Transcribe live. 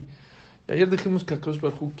Ayer dijimos que Akadosh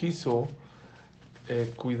Baruj Hu quiso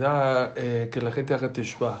cuidar que la gente haga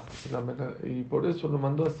teshuvah, y por eso lo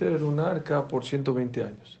mandó a hacer un arca por 120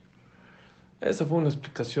 años. Esa fue una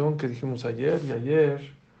explicación que dijimos ayer, y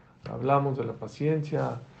ayer hablamos de la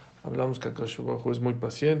paciencia, hablamos que Akadosh Baruj Hu es muy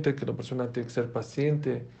paciente, que la persona tiene que ser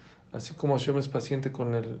paciente, así como Hashem es paciente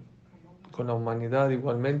con la humanidad,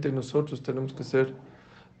 igualmente nosotros tenemos que ser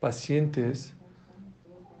pacientes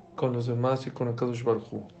con los demás y con Akadosh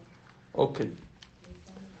Baruj Hu. Ok.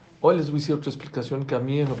 Hoy les voy a decir otra explicación que a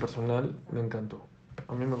mí en lo personal me encantó.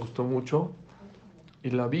 A mí me gustó mucho y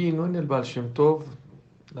la vi no en el Baal Shem Tov,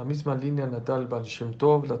 la misma línea natal Baal Shem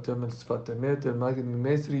Tov, la Temel Sfat Emet, el Magen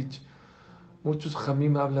Mesrich. Muchos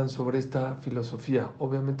Jamim hablan sobre esta filosofía.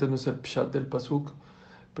 Obviamente no es el Pshat del Pasuk,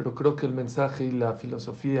 pero creo que el mensaje y la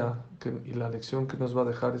filosofía y la lección que nos va a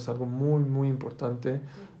dejar es algo muy, muy importante en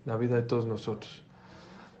la vida de todos nosotros.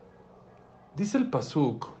 Dice el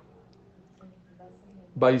Pasuk,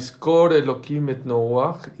 Vaiskor Elohim et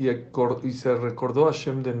Noach, y se recordó a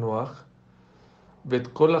Hashem de Noach,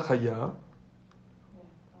 Bet Kol Haya,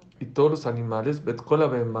 y todos los animales, Bet Kol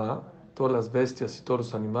Behemá, todas las bestias y todos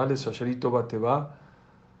los animales, Shasharito Bateba,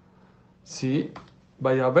 sí,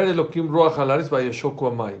 vaya a ver Elohim Ruach Halares, vaya Shoku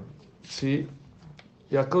Amayim, sí,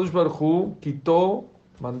 y Akadosh Baruj Hu quitó,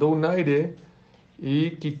 mandó un aire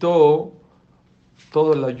y quitó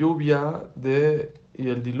toda la lluvia y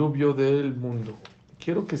el diluvio del mundo.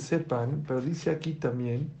 Quiero que sepan, pero dice aquí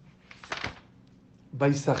también,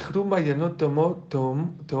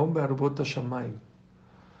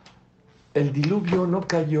 el diluvio no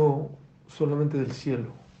cayó solamente del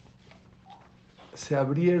cielo. Se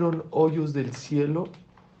abrieron hoyos del cielo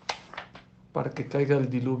para que caiga el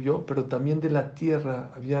diluvio, pero también de la tierra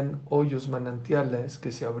habían hoyos manantiales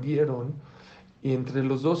que se abrieron y entre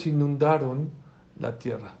los dos inundaron la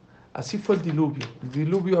tierra. Así fue el diluvio. El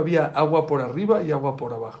diluvio había agua por arriba y agua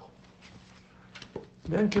por abajo.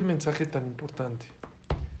 Vean qué mensaje tan importante.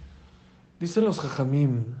 Dicen los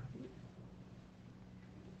Jajamim,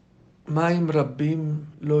 Maim Rabbim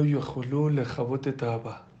lo yocholú lechavot et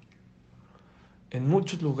ahava. En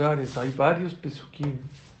muchos lugares hay varios pesukim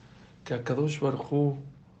que Akadosh Baruj Hu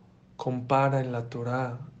compara en la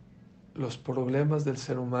Torá los problemas del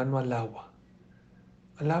ser humano al agua.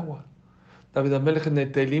 Al agua. David Amelech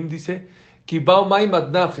en Teilim dice, Kibao maim ad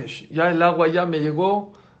nafesh. Ya el agua ya me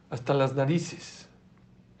llegó hasta las narices.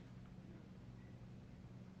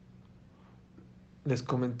 Les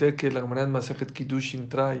comenté que la Gemara en Masejet Kiddushin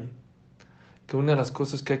trae que una de las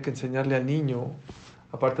cosas que hay que enseñarle al niño,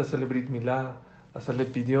 aparte de hacerle Brit Milá, hacerle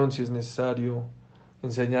pidión si es necesario,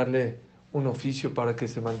 enseñarle un oficio para que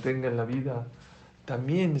se mantenga en la vida,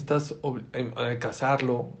 también estás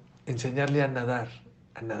casarlo, enseñarle a nadar.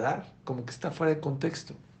 A nadar, como que está fuera de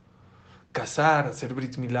contexto. Casar, hacer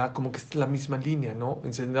Brit Milá, como que es la misma línea, ¿no?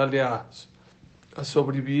 Enseñarle a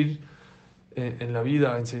sobrevivir en la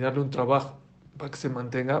vida, a enseñarle un trabajo para que se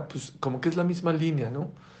mantenga, pues como que es la misma línea,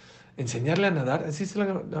 ¿no? Enseñarle a nadar, así es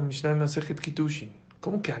la Mishnah en la Sejet Kiddushin.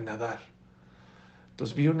 ¿Cómo que a nadar?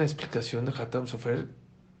 Entonces vi una explicación de Hatam Sofer.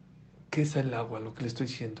 ¿Qué es el agua? Lo que le estoy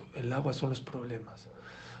diciendo. El agua son los problemas.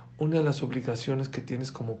 Una de las obligaciones que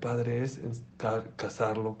tienes como padre es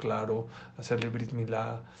casarlo, claro, hacerle Brit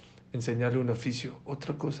Milá, enseñarle un oficio.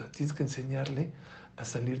 Otra cosa, tienes que enseñarle a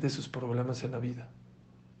salir de sus problemas en la vida.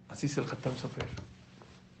 Así es el Hatam Sofer.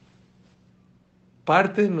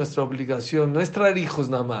 Parte de nuestra obligación no es traer hijos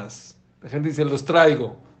nada más. La gente dice, los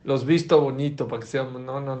traigo, los visto bonito para que sean...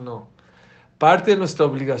 No, no, no. Parte de nuestra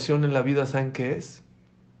obligación en la vida, ¿saben qué es?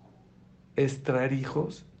 Es traer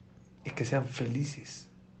hijos y que sean felices,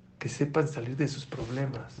 que sepan salir de sus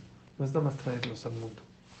problemas. No es nada más traerlos al mundo.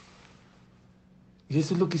 Y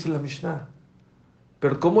eso es lo que dice la Mishnah.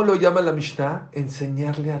 Pero ¿cómo lo llama la Mishnah?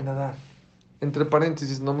 Enseñarle a nadar. Entre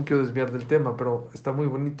paréntesis, no me quiero desviar del tema, pero está muy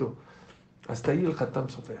bonito. Hasta ahí el Hatam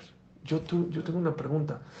Sofer. Yo tengo una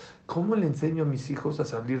pregunta. ¿Cómo le enseño a mis hijos a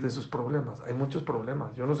salir de sus problemas? Hay muchos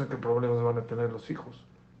problemas. Yo no sé qué problemas van a tener los hijos.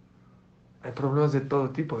 Hay problemas de todo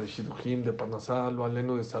tipo, de shidujim, de parnasá, lo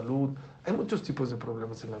aleno de salud. Hay muchos tipos de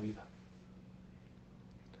problemas en la vida.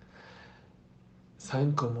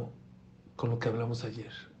 ¿Saben cómo? Con lo que hablamos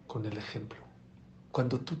ayer, con el ejemplo.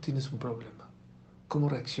 Cuando tú tienes un problema, ¿cómo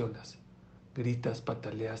reaccionas? ¿Gritas,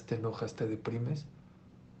 pataleas, te enojas, te deprimes?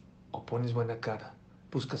 ¿O pones buena cara?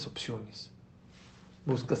 Buscas opciones,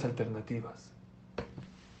 buscas alternativas.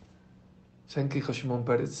 ¿Saben qué dijo Shimon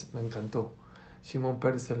Peres? Me encantó. Shimon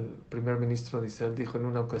Peres, el primer ministro de Israel, dijo en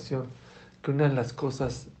una ocasión que una de las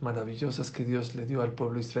cosas maravillosas que Dios le dio al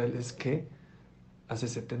pueblo de Israel es que hace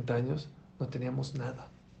 70 años no teníamos nada.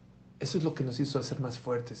 Eso es lo que nos hizo ser más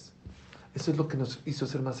fuertes. Eso es lo que nos hizo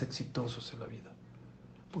ser más exitosos en la vida.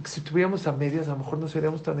 Porque si tuviéramos a medias, a lo mejor no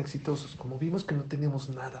seríamos tan exitosos. Como vimos que no teníamos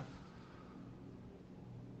nada,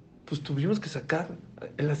 pues tuvimos que sacar.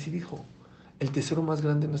 Él así dijo, el tesoro más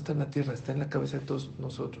grande no está en la tierra, está en la cabeza de todos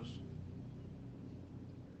nosotros.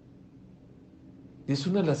 Y es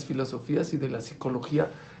una de las filosofías y de la psicología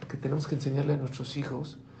que tenemos que enseñarle a nuestros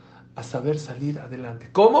hijos a saber salir adelante.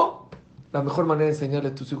 ¿Cómo? La mejor manera de enseñarle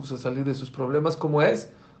a tus hijos a salir de sus problemas, ¿cómo es?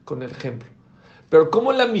 Con el ejemplo. Pero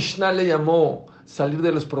 ¿cómo la Mishnah le llamó salir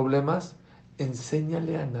de los problemas?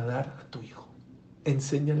 Enséñale a nadar a tu hijo.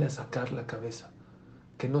 Enséñale a sacar la cabeza,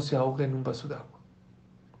 que no se ahogue en un vaso de agua.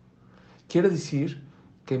 Quiere decir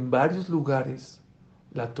que en varios lugares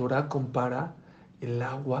la Torah compara el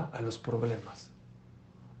agua a los problemas.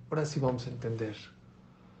 Ahora sí vamos a entender,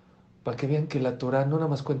 para que vean que la Torah no nada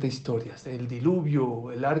más cuenta historias, el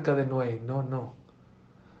diluvio, el arca de Noé, no, no.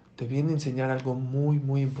 Te viene a enseñar algo muy,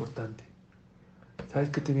 muy importante. ¿Sabes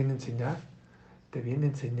qué te viene a enseñar? Te viene a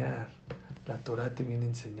enseñar, la Torah te viene a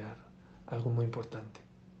enseñar algo muy importante.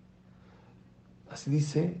 Así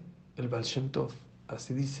dice el Baal Shem Tov,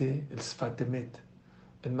 así dice el Sfat Emet,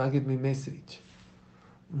 el Magid Mimesrich.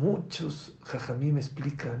 Muchos jajamim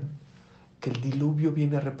explican que el diluvio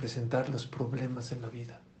viene a representar los problemas en la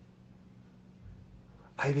vida.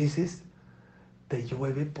 Hay veces te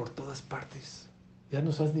llueve por todas partes, ya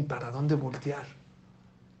no sabes ni para dónde voltear.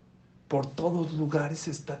 Por todos lugares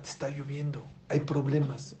te está lloviendo, hay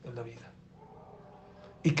problemas en la vida.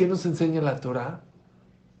 ¿Y qué nos enseña la Torah?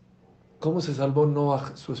 ¿Cómo se salvó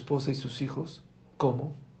Noah, su esposa y sus hijos?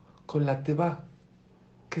 ¿Cómo? Con la teba.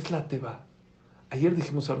 ¿Qué es la teba? Ayer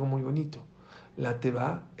dijimos algo muy bonito. La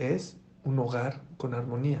teba es un hogar con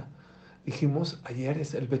armonía. Dijimos ayer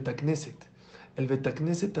es el Betacneset. El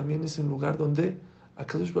Betacneset también es un lugar donde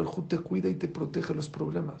Akadosh Baruj Hu te cuida y te protege los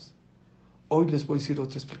problemas. Hoy les voy a decir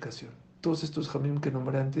otra explicación. Todos estos jamim que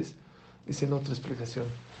nombré antes dicen otra explicación.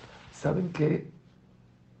 ¿Saben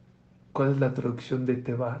cuál es la traducción de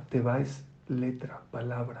teba? Teba es letra,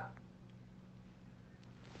 palabra.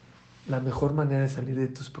 La mejor manera de salir de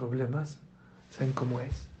tus problemas, ¿saben cómo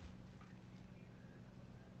es?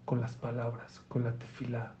 Con las palabras, con la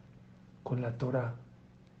tefilá, con la Torah.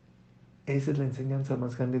 Esa es la enseñanza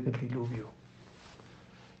más grande del diluvio.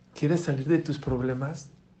 ¿Quieres salir de tus problemas?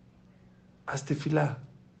 Haz tefilá.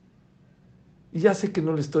 Y ya sé que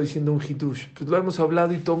no le estoy diciendo un hidush, pues lo hemos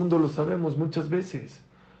hablado y todo el mundo lo sabemos muchas veces.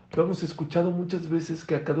 Lo hemos escuchado muchas veces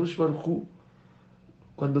que Akadosh Baruj Hu,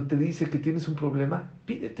 cuando te dice que tienes un problema,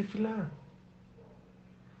 pide tefilá.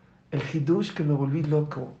 El hidush que me volví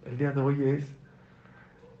loco el día de hoy es,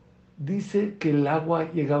 dice que el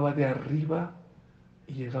agua llegaba de arriba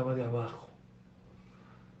y llegaba de abajo.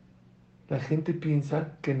 La gente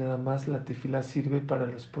piensa que nada más la tefilá sirve para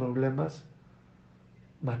los problemas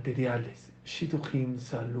materiales. Shidduchim,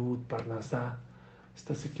 salud, parnasá.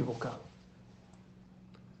 Estás equivocado.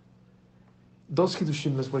 Dos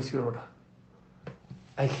hiddushim les voy a decir ahora.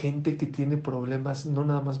 Hay gente que tiene problemas no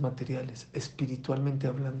nada más materiales, espiritualmente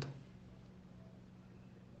hablando.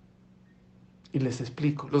 Y les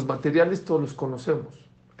explico. Los materiales todos los conocemos.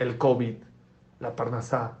 El COVID, la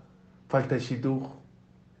parnasá, falta de shidduch.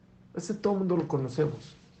 Ese todo el mundo lo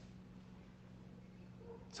conocemos.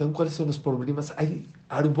 ¿Saben cuáles son los problemas? Hay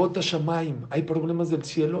arbota shamaim, hay problemas del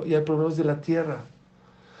cielo y hay problemas de la tierra.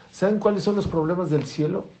 ¿Saben cuáles son los problemas del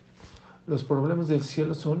cielo? Los problemas del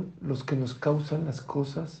cielo son los que nos causan las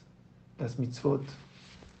cosas, las mitzvot,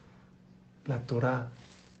 la Torah.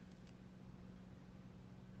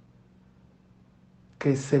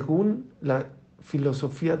 Que según la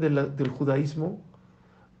filosofía del judaísmo,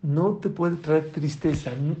 no te puede traer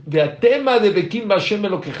tristeza. De atema de Bekim Bashem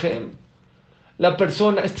Elokejem. La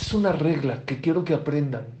persona, esta es una regla que quiero que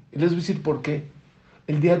aprendan. Y les voy a decir por qué.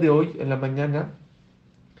 El día de hoy, en la mañana,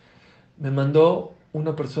 me mandó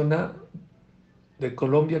una persona de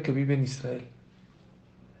Colombia que vive en Israel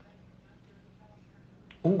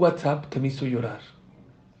un WhatsApp que me hizo llorar.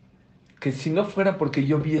 Que si no fuera porque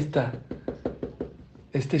yo vi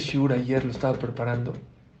este shiur ayer, lo estaba preparando,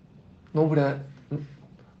 no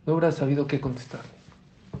hubiera sabido qué contestar.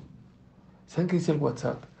 ¿Saben qué dice el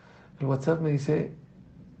WhatsApp? El WhatsApp me dice,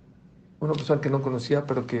 una persona que no conocía,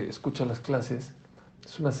 pero que escucha las clases,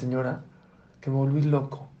 es una señora que me volví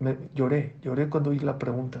loco. Lloré cuando oí la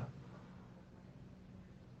pregunta.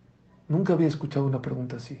 Nunca había escuchado una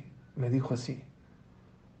pregunta así. Me dijo así.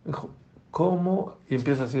 Me dijo, ¿cómo? Y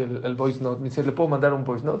empieza así el voice note. Me dice, ¿le puedo mandar un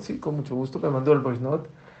voice note? Sí, con mucho gusto. Me mandó el voice note.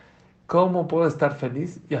 ¿Cómo puedo estar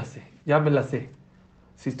feliz? Ya sé, ya me la sé.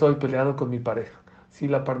 Si estoy peleado con mi pareja, si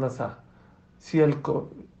la parnasá, si el...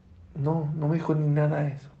 No me dijo ni nada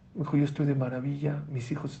de eso. Me dijo, yo estoy de maravilla,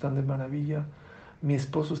 mis hijos están de maravilla, mi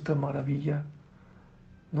esposo está de maravilla.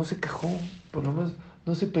 No se quejó, por lo menos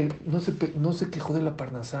no se quejó de la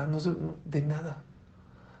parnasá, de nada.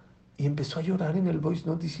 Y empezó a llorar en el voice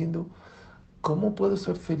note diciendo, ¿cómo puedo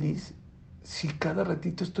ser feliz si cada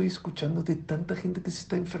ratito estoy escuchando de tanta gente que se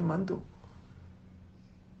está enfermando?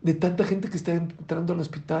 De tanta gente que está entrando al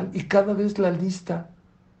hospital y cada vez la lista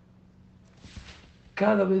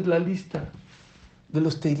de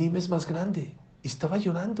los Teilim es más grande. Y estaba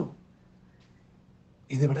llorando.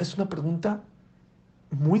 Y de verdad es una pregunta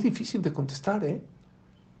muy difícil de contestar, ¿eh?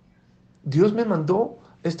 Dios me mandó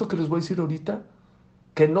esto que les voy a decir ahorita,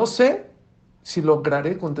 que no sé si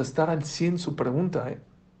lograré contestar al 100 su pregunta, ¿eh?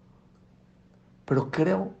 Pero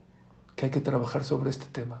creo que hay que trabajar sobre este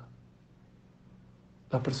tema.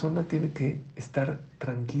 La persona tiene que estar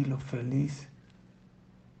tranquilo, feliz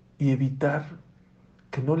y evitar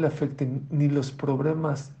que no le afecten ni los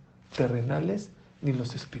problemas terrenales ni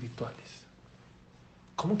los espirituales.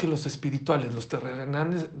 ¿Cómo que los espirituales? Los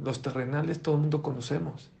terrenales todo el mundo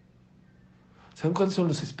conocemos. ¿Saben cuáles son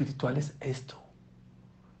los espirituales? Esto.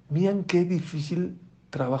 Miren qué difícil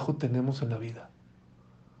trabajo tenemos en la vida.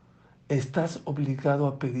 Estás obligado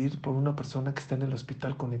a pedir por una persona que está en el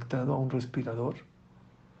hospital conectado a un respirador,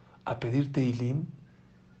 a pedir Teilim,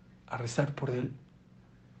 a rezar por él,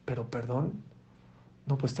 pero perdón,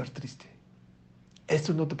 no puedes estar triste.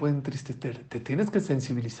 Esto no te puede entristecer, te tienes que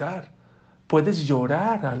sensibilizar. Puedes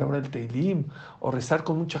llorar a la hora del Teilim o rezar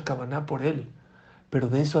con mucha cabaná por él, pero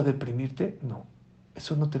de eso a deprimirte, no.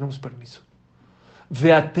 Eso no tenemos permiso.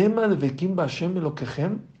 Veatema de Bekim Bashem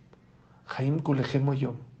Elokehem, Haim Kulechem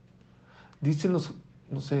Oyom. Dicen los,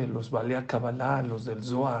 no sé, los Balea Kabbalah, los del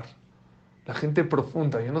Zohar, la gente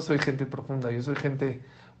profunda. Yo no soy gente profunda, yo soy gente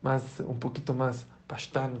más, un poquito más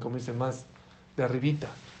pashtán, como dice, más de arribita.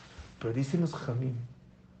 Pero dicen los Jamim,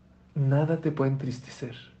 nada te puede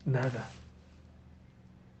entristecer, nada.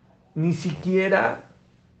 Ni siquiera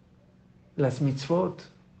las mitzvot.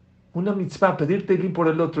 Una mitzvah, pedirte el por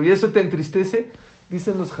el otro, y eso te entristece,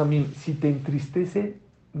 dicen los Jamim, si te entristece,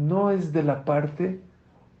 no es de la parte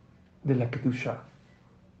de la Kedusha,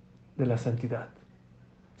 de la santidad.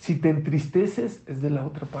 Si te entristeces, es de la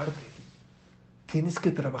otra parte. Tienes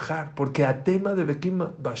que trabajar, porque a tema de Bekim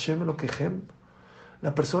Bashem lo quejem,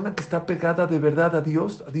 la persona que está pegada de verdad a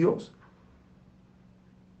Dios,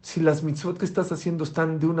 si las mitzvot que estás haciendo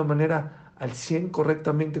están de una manera al 100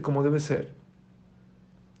 correctamente como debe ser,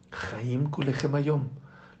 Chaim Kulechem Hayom,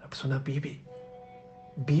 la persona vive,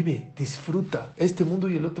 disfruta este mundo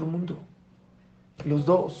y el otro mundo, los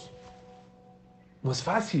dos. No es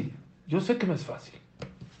fácil, yo sé que no es fácil,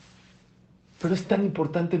 pero es tan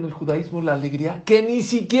importante en el judaísmo la alegría que ni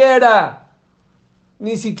siquiera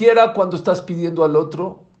cuando estás pidiendo al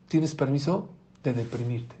otro tienes permiso de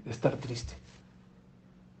deprimirte, de estar triste.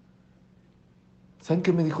 ¿Saben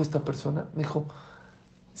qué me dijo esta persona? Me dijo,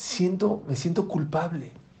 me siento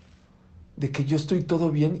culpable de que yo estoy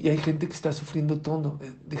todo bien y hay gente que está sufriendo todo.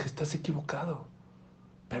 Dije, estás equivocado,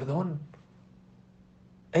 perdón.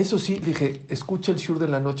 Eso sí, dije, escucha el shur de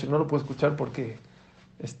la noche. No lo puedo escuchar porque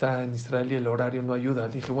está en Israel y el horario no ayuda.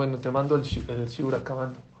 Dije, bueno, te mando el shur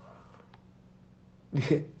acabando.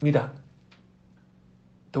 Dije, mira,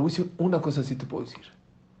 te voy a decir una cosa, sí te puedo decir.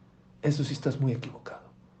 Eso sí estás muy equivocado.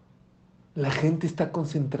 La gente está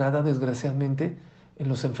concentrada, desgraciadamente, en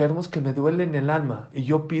los enfermos que me duelen el alma. Y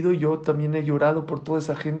yo pido, y yo también he llorado por toda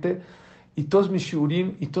esa gente, y todos mis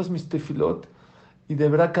shurim, y todos mis tefilot, y de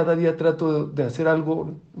verdad cada día trato de hacer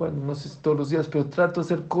algo, bueno, no sé si todos los días, pero trato de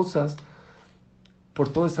hacer cosas por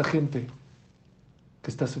toda esa gente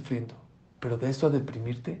que está sufriendo. Pero de eso a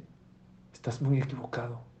deprimirte, estás muy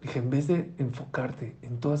equivocado. Dije, en vez de enfocarte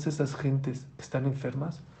en todas esas gentes que están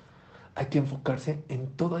enfermas, hay que enfocarse en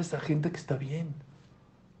toda esa gente que está bien.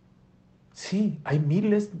 Sí, hay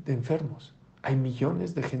miles de enfermos, hay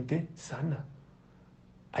millones de gente sana,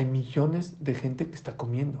 hay millones de gente que está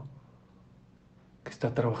comiendo, que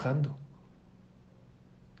está trabajando,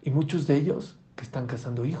 y muchos de ellos que están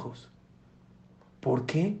casando hijos. ¿Por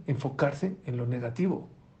qué enfocarse en lo negativo?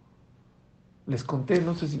 Les conté,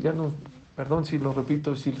 no sé si ya no, perdón si lo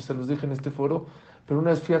repito, si se los dije en este foro, pero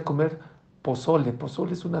una vez fui a comer pozole.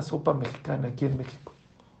 Pozole es una sopa mexicana aquí en México,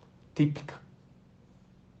 típica,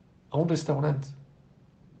 a un restaurante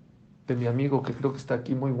de mi amigo que creo que está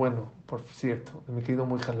aquí muy bueno, por cierto, de mi querido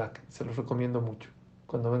Muy Jalac. Se los recomiendo mucho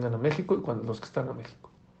cuando vengan a México y cuando los que están a México.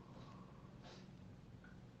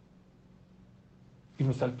 Y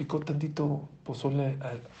me salpicó tantito pozole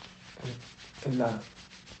en la,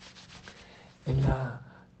 en la,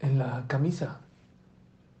 en la camisa.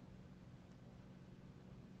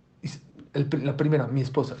 Y La primera, mi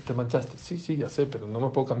esposa, te manchaste. Sí, sí, ya sé, pero no me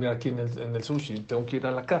puedo cambiar aquí en el sushi, tengo que ir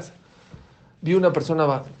a la casa. Vi una persona,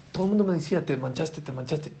 todo el mundo me decía, te manchaste, te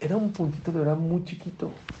manchaste. Era un puntito de verdad muy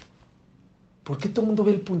chiquito. ¿Por qué todo el mundo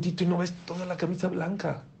ve el puntito y no ves toda la camisa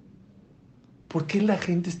blanca? ¿Por qué la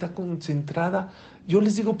gente está concentrada? Yo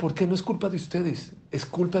les digo por qué, no es culpa de ustedes, es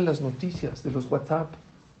culpa de las noticias, de los WhatsApp,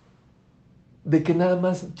 de que nada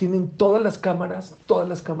más tienen todas las cámaras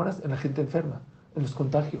en la gente enferma, en los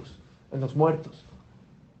contagios, en los muertos.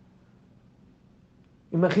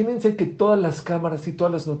 Imagínense que todas las cámaras y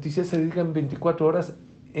todas las noticias se dedican 24 horas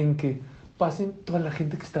en que pasen toda la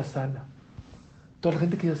gente que está sana, toda la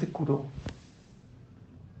gente que ya se curó,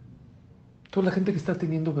 toda la gente que está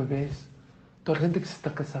teniendo bebés, toda la gente que se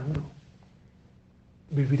está casando.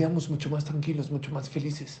 Viviríamos mucho más tranquilos, mucho más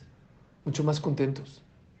felices, mucho más contentos.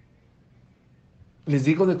 Les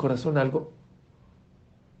digo de corazón algo,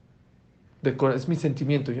 es mi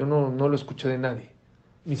sentimiento, yo no lo escuché de nadie.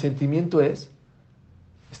 Mi sentimiento es,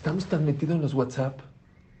 estamos tan metidos en los WhatsApp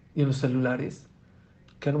y en los celulares,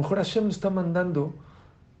 que a lo mejor Hashem nos está mandando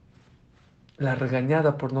la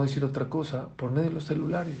regañada, por no decir otra cosa, por medio de los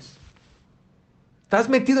celulares. ¿Estás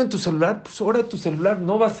metido en tu celular? Pues ahora tu celular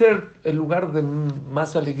no va a ser el lugar de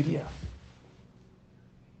más alegría.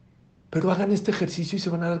 Pero hagan este ejercicio y se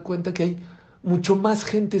van a dar cuenta que hay mucho más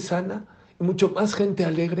gente sana, y mucho más gente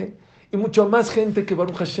alegre, y mucho más gente que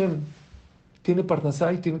Baruch Hashem tiene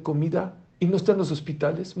parnasá y tiene comida y no está en los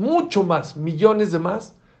hospitales. Mucho más, millones de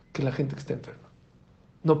más que la gente que está enferma.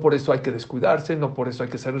 No por eso hay que descuidarse, no por eso hay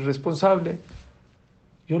que ser irresponsable.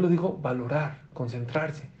 Yo le digo valorar,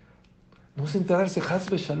 concentrarse. No centrarse,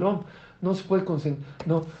 hasbe shalom. No se puede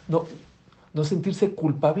no sentirse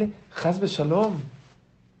culpable, hasbe shalom.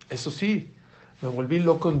 Eso sí, me volví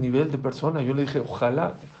loco el nivel de persona. Yo le dije,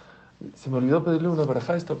 ojalá, se me olvidó pedirle una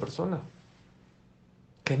barajá a esta persona.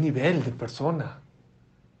 ¿Qué nivel de persona?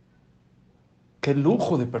 ¿Qué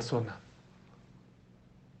lujo de persona?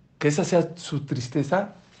 Que esa sea su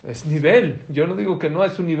tristeza, es nivel. Yo no digo que no,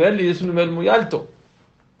 es un nivel y es un nivel muy alto.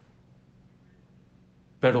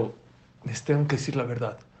 Pero les tengo que decir la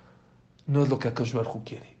verdad. No es lo que Akash Barhu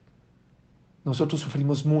quiere. Nosotros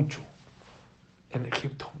sufrimos mucho en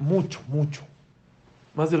Egipto. Mucho, mucho.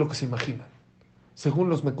 Más de lo que se imaginan. Según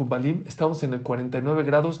los Mekubalim, estábamos en el 49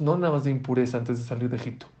 grados, no nada más de impureza antes de salir de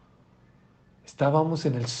Egipto. Estábamos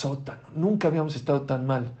en el sótano. Nunca habíamos estado tan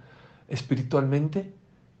mal espiritualmente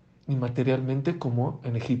ni materialmente como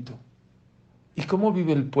en Egipto. ¿Y cómo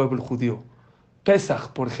vive el pueblo judío? Pesaj,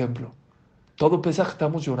 por ejemplo. ¿Todo Pesaj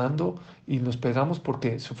estamos llorando y nos pegamos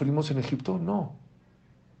porque sufrimos en Egipto? No.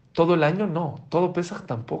 ¿Todo el año? No. ¿Todo Pesaj?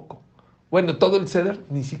 Tampoco. Bueno, todo el Seder,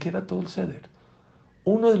 ni siquiera todo el Seder.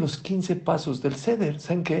 Uno de los 15 pasos del Seder,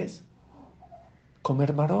 ¿saben qué es?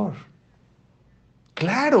 Comer maror.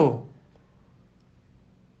 ¡Claro!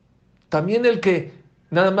 También el que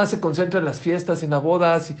nada más se concentra en las fiestas, en las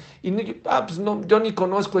bodas, pues no, yo ni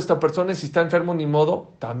conozco a esta persona, si está enfermo ni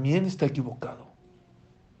modo, también está equivocado.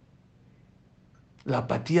 La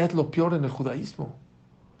apatía es lo peor en el judaísmo.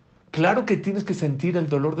 Claro que tienes que sentir el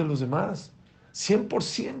dolor de los demás,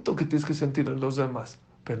 100% que tienes que sentir el dolor de los demás,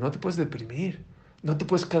 pero no te puedes deprimir, no te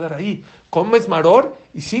puedes quedar ahí. Comes maror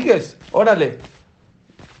y sigues, órale.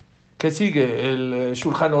 ¿Qué sigue? El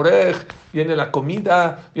Shulchan Orech, viene la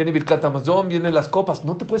comida, viene Birkat Hamazon, vienen las copas.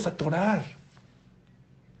 No te puedes atorar.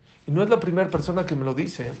 Y no es la primera persona que me lo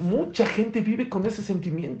dice. Mucha gente vive con ese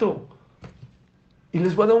sentimiento. Y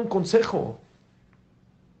les voy a dar un consejo.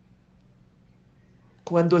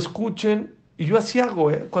 Cuando escuchen, y yo así hago,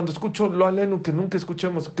 cuando escucho lo aleno, que nunca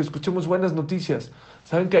escuchemos, que escuchemos buenas noticias,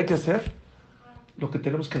 ¿saben qué hay que hacer? Lo que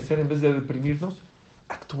tenemos que hacer en vez de deprimirnos,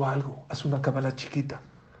 actúa algo, haz una cabana chiquita.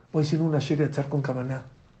 Voy a decir una Shir Yatzar con Kavaná.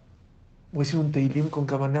 Voy a decir un Teilim con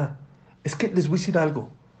Kavaná. Es que les voy a decir algo,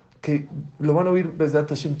 que lo van a oír Besdat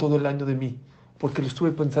Hashem todo el año de mí, porque lo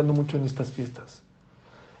estuve pensando mucho en estas fiestas.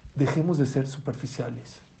 Dejemos de ser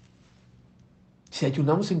superficiales. Si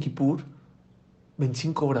ayunamos en Kippur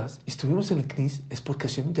 25 horas y estuvimos en el Knis, es porque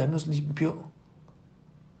Hashem ya nos limpió.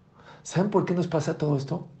 ¿Saben por qué nos pasa todo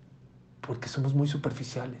esto? Porque somos muy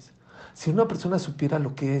superficiales. Si una persona supiera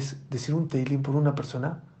lo que es decir un Teilim por una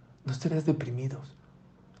persona, no estarías deprimidos,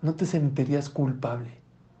 no te sentirías culpable.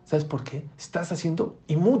 ¿Sabes por qué? Estás haciendo,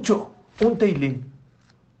 y mucho, un Teilim.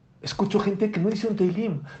 Escucho gente que no dice un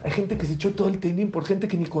Teilim. Hay gente que se echó todo el Teilim por gente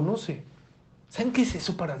que ni conoce. ¿Saben qué es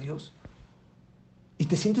eso para Dios? ¿Y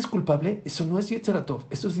te sientes culpable? Eso no es Yetzer Hatov,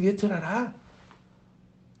 eso es Yetzer Hara.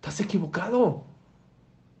 Estás equivocado.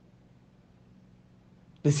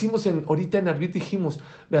 Decimos ahorita en Arbit dijimos,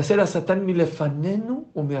 de hacer a Satán milefanenu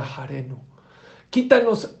o meajarenu.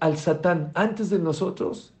 Quítanos al Satán antes de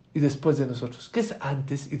nosotros y después de nosotros. ¿Qué es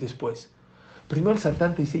antes y después? Primero el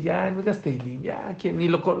Satán te dice, ya, no digas Teilim, ya, que ni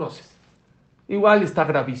lo conoces. Igual está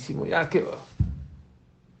gravísimo, ya que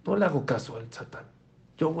no le hago caso al Satán.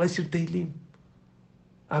 Yo voy a decir Teilim.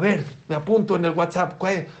 A ver, me apunto en el WhatsApp.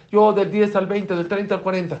 Yo del 10 al 20, del 30 al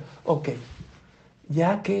 40. Ok.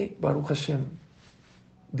 Ya que Baruch Hashem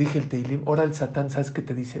dije el Teilim, ahora el Satán, ¿sabes qué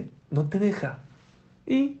te dice? No te deja.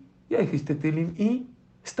 Y ya dijiste Teilim y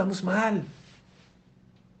estamos mal.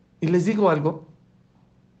 Y les digo algo.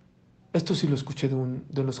 Esto sí lo escuché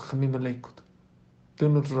de los Jamim Leikut, de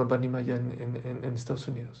unos Rabbanim allá en Estados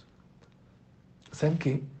Unidos. ¿Saben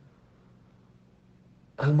qué?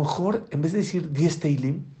 A lo mejor, en vez de decir 10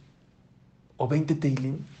 Teilim o 20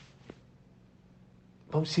 Teilim,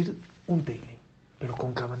 vamos a decir un Teilim, pero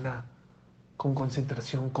con Kavaná, con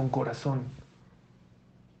concentración, con corazón.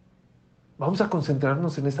 Vamos a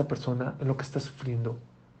concentrarnos en esa persona, en lo que está sufriendo,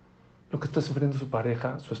 lo que está sufriendo su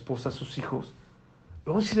pareja, su esposa, sus hijos.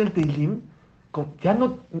 Vamos a decir el Teilim, ya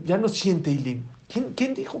no 100 Teilim.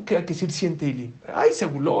 ¿Quién dijo que hay que decir 100 Teilim? Hay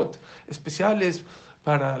segulot especiales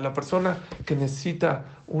para la persona que necesita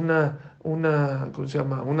 ¿cómo se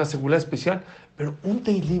llama? Una segulá especial, pero un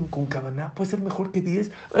Teilim con Kavaná puede ser mejor que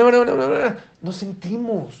 10. No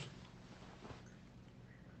sentimos.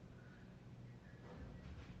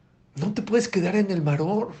 No te puedes quedar en el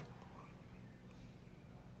maror.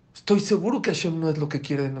 Estoy seguro que Hashem no es lo que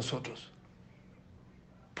quiere de nosotros.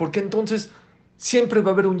 Porque entonces siempre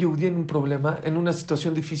va a haber un Yehudí en un problema, en una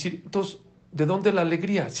situación difícil. Entonces, ¿de dónde la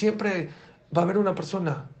alegría? Siempre va a haber una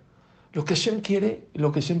persona. Lo que Hashem quiere,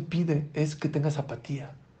 lo que Hashem pide es que tengas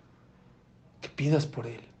apatía, que pidas por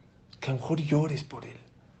él, que a lo mejor llores por él,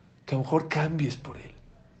 que a lo mejor cambies por él,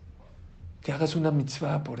 que hagas una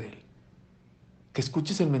mitzvah por él, que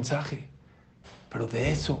escuches el mensaje. Pero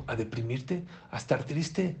de eso, a deprimirte, a estar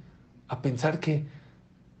triste, a pensar que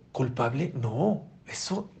culpable, no,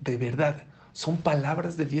 eso de verdad son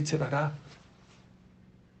palabras del Yetzer Hará.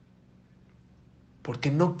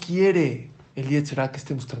 Porque no quiere el Yetzer Hará que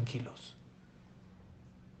estemos tranquilos.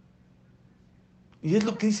 Y es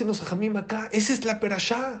lo que dicen los Jajamim acá. Esa es la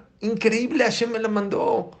perashá. Increíble, Hashem me la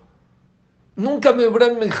mandó. Nunca me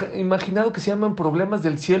hubieran imaginado que se llaman problemas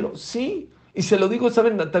del cielo. Sí. Y se lo digo,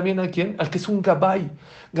 ¿saben también a quién? Al que es un gabay.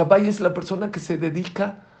 Gabay es la persona que se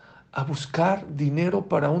dedica a buscar dinero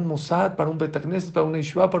para un Mossad, para un Bet Knesset, para una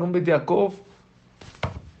Yeshiva, para un Bet Yaakov.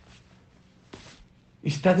 ¿Y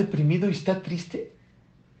está deprimido y está triste?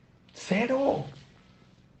 Cero.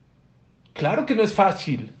 Claro que no es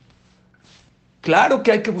fácil. Claro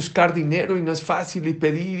que hay que buscar dinero y no es fácil y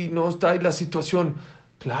pedir y no está ahí la situación.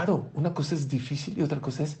 Claro, una cosa es difícil y otra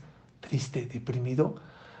cosa es triste, deprimido.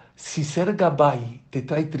 Si ser gabay te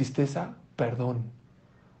trae tristeza, perdón,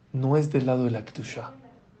 no es del lado de la Kedusha,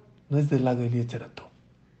 no es del lado del Yetzer Hara.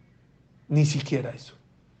 Ni siquiera eso.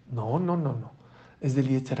 No. Es del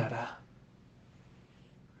Yetzer Hara.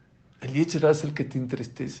 El Yetzer Hara es el que te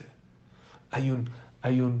entristece. Hay un,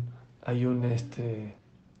 hay un, hay un,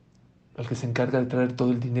 el que se encarga de traer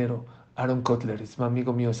todo el dinero, Aaron Kotler, es un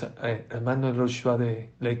amigo mío, es, hermano del Rosh Hashanah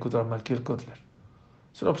de Lakewood, Malkiel Kotler.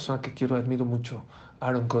 Es una persona que quiero, admiro mucho,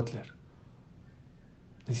 Aaron Kotler.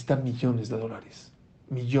 Necesita millones de dólares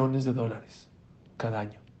cada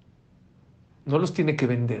año. No los tiene que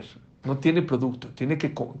vender, no tiene producto, tiene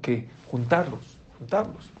que juntarlos.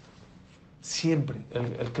 Siempre,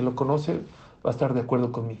 el que lo conoce va a estar de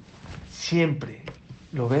acuerdo conmigo. Siempre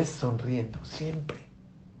lo ves sonriendo, siempre.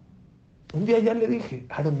 Un día ya le dije,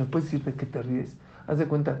 Aaron, ¿me puedes decir de qué te ríes? Haz de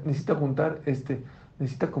cuenta, necesita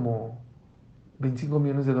como 25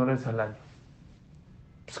 millones de dólares al año.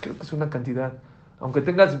 Pues creo que es una cantidad. Aunque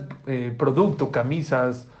tengas producto,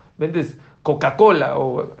 camisas, vendes Coca-Cola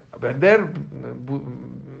o vender,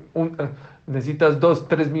 necesitas 2,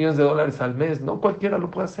 3 millones de dólares al mes. No cualquiera lo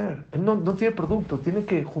puede hacer. Él no tiene producto, tiene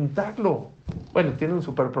que juntarlo. Bueno, tiene un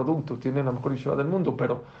superproducto, tiene la mejor yeshiva del mundo,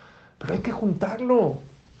 pero hay que juntarlo.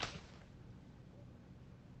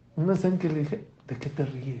 Una vez en que le dije, ¿de qué te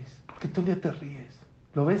ríes? ¿Por qué todo el día te ríes?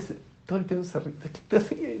 ¿Lo ves? Todo el tiempo se ríe. ¿De qué te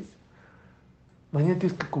ríes? Mañana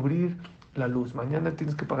tienes que cubrir la luz. Mañana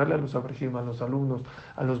tienes que pagarle a los abrejim, a los alumnos,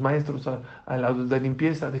 a los maestros, a los de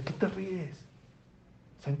limpieza. ¿De qué te ríes?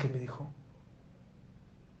 ¿Saben qué me dijo?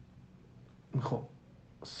 Me dijo,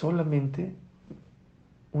 solamente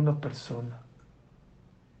una persona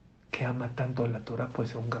que ama tanto a la Torah puede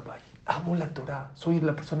ser un gabay. Amo la Torah. Soy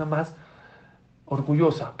la persona más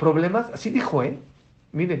orgullosa. ¿Problemas? Así dijo, ¿eh?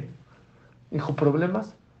 Miren, dijo,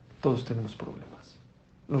 ¿problemas? Todos tenemos problemas.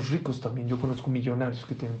 Los ricos también. Yo conozco millonarios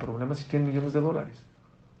que tienen problemas y tienen millones de dólares.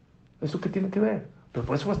 ¿Eso qué tiene que ver? ¿Pero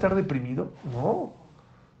por eso va a estar deprimido? No.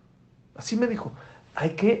 Así me dijo.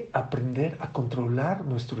 Hay que aprender a controlar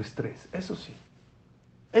nuestro estrés, eso sí,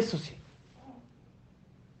 eso sí.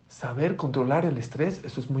 Saber controlar el estrés,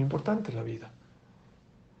 eso es muy importante en la vida.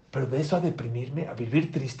 Pero de eso a deprimirme, a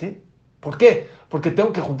vivir triste, ¿por qué? Porque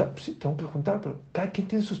tengo que juntar, pues sí, tengo que juntar, pero cada quien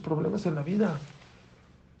tiene sus problemas en la vida.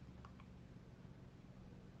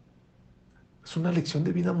 Es una lección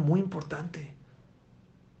de vida muy importante.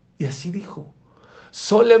 Y así dijo,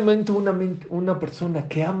 solamente una persona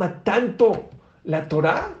que ama tanto la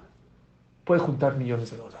Torah puede juntar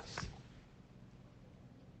millones de dólares.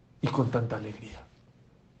 Y con tanta alegría.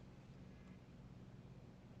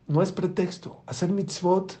 No es pretexto. Hacer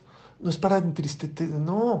mitzvot no es para entristecer.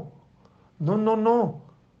 No, no, no, no.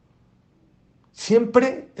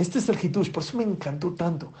 Siempre, este es el Hitush, por eso me encantó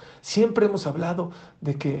tanto. Siempre hemos hablado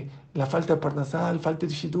de que la falta de parnasal, falta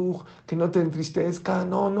de shidduch, que no te entristezca.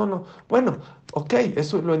 No, no, no. Bueno, ok,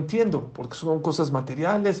 eso lo entiendo, porque son cosas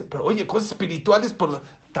materiales, pero oye, cosas espirituales,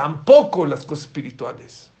 tampoco las cosas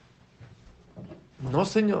espirituales. No,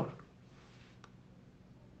 señor.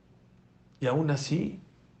 Y aún así,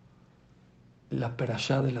 la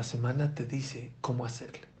perashá de la semana te dice cómo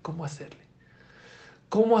hacerle, cómo hacerle.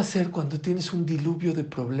 ¿Cómo hacer cuando tienes un diluvio de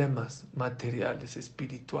problemas materiales,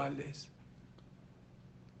 espirituales,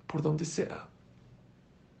 por donde sea?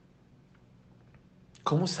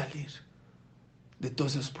 ¿Cómo salir de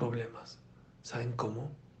todos esos problemas? ¿Saben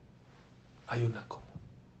cómo? Hay una cómo.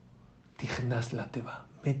 Tijnas la teba.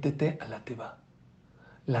 Métete a la teba.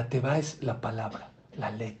 La teba es la palabra,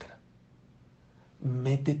 la letra.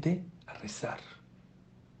 Métete a rezar.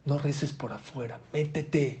 No reces por afuera.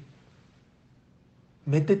 Métete.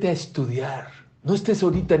 Métete a estudiar. No estés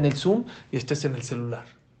ahorita en el Zoom y estés en el celular.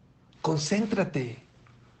 Concéntrate.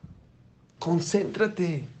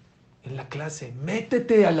 Concéntrate en la clase.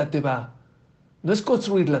 Métete a la teba. No es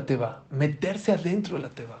construir la teba, meterse adentro de la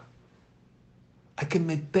teba. Hay que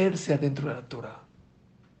meterse adentro de la Torah.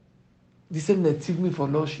 Dice el Netziv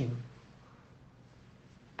Mifoloshin,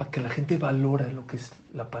 para que la gente valore lo que es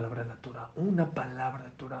la palabra de la Torah. Una palabra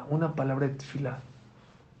de Torah, una palabra de Tefilá.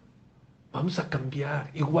 Vamos a cambiar.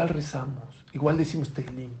 Igual rezamos, igual decimos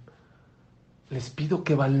Teilim. Les pido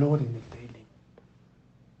que valoren el Teilim.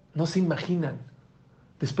 No se imaginan,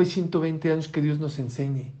 después de 120 años que Dios nos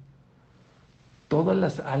enseñe, todas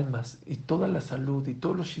las almas y toda la salud y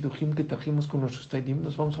todos los shidduchim que trajimos con nuestros Teilim,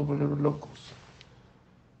 nos vamos a volver locos.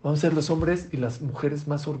 Vamos a ser los hombres y las mujeres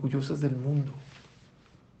más orgullosas del mundo.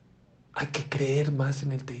 Hay que creer más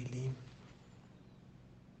en el Teilim.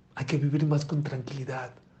 Hay que vivir más con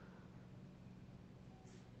tranquilidad.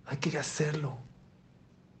 Hay que hacerlo.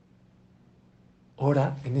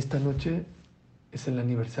 Ahora, en esta noche, es el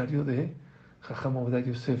aniversario de Jajam Obadiah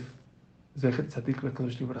Yosef, Zecher Tzadik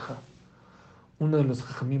Vekadosh Libraja, uno de los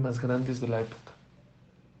jajamí más grandes de la época,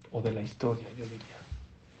 o de la historia, yo diría.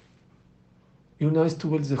 Y una vez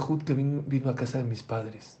tuve el zehut que vino a casa de mis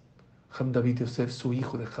padres, Jajam David Yosef, su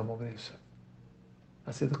hijo de Jajam Obadiah Yosef,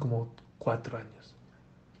 hace como 4 años.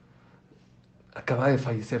 Acaba de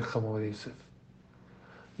fallecer Jajam Obadiah Yosef.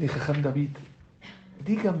 Le dije, Jajam David,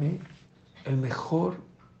 dígame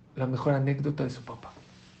la mejor anécdota de su papá.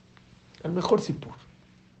 El mejor sipur.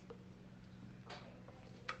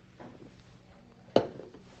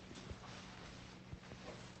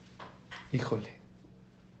 Híjole,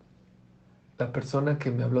 la persona que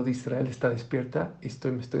me habló de Israel está despierta y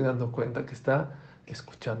me estoy dando cuenta que está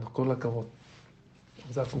escuchando. Con la acabó.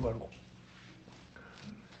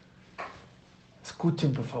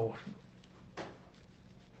 Escuchen, por favor.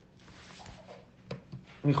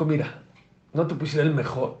 Me dijo, mira, no te puedo decir el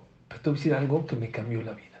mejor, pero te voy a decir algo que me cambió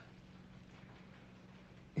la vida.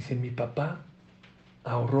 Dice, mi papá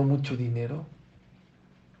ahorró mucho dinero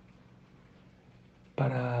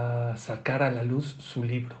para sacar a la luz su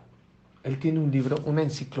libro. Él tiene un libro, una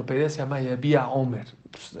enciclopedia, se llama Vía Homer.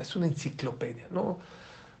 Pues es una enciclopedia, ¿no?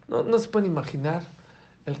 No se pueden imaginar.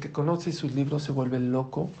 El que conoce sus libros se vuelve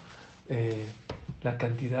loco. eh, la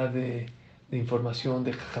cantidad de información,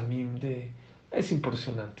 de jajamim, es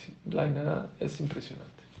impresionante. La nada es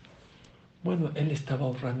impresionante. Bueno, él estaba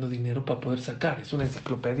ahorrando dinero para poder sacar. Es una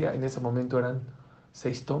enciclopedia. En ese momento eran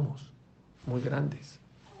 6 tomos, muy grandes.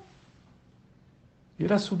 Y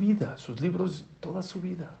era su vida, sus libros, toda su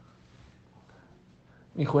vida.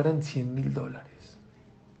 Mi hijo eran $100,000.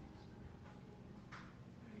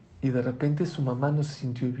 Y de repente su mamá no se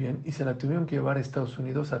sintió bien y se la tuvieron que llevar a Estados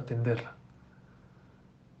Unidos a atenderla.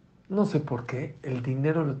 No sé por qué, el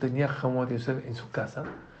dinero lo tenía Hamad Yosef en su casa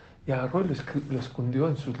y agarró y lo escondió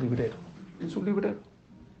en su librero. En su librero.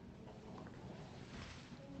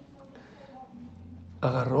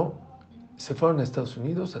 Agarró, se fueron a Estados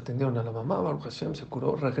Unidos, atendieron a la mamá, Baruch Hashem se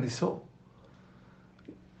curó, regresó.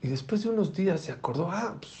 Y después de unos días se acordó,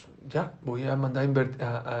 pues ya, voy a mandar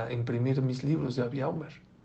a imprimir mis libros de Avia Omer.